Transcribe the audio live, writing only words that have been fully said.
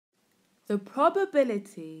The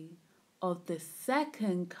probability of the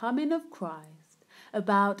second coming of Christ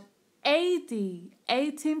about AD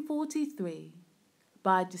 1843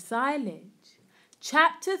 by Discourse,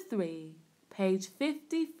 chapter 3, page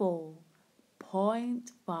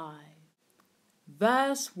 54.5.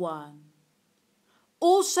 Verse 1.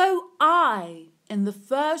 Also I, in the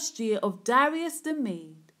first year of Darius the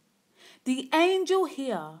Mede, the angel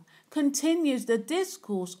here continues the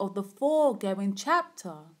discourse of the foregoing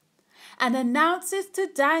chapter and announces to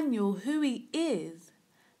Daniel who he is,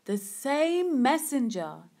 the same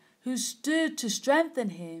messenger who stood to strengthen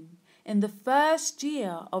him in the first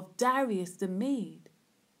year of Darius the Mede.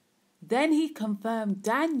 Then he confirmed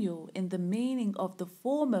Daniel in the meaning of the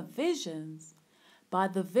former visions by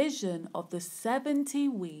the vision of the 70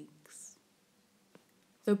 weeks.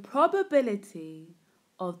 The probability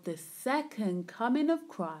of the second coming of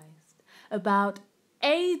Christ about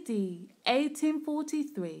AD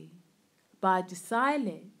 1843 by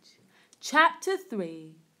Discourse, chapter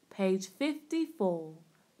 3, page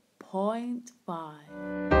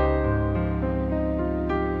 54.5.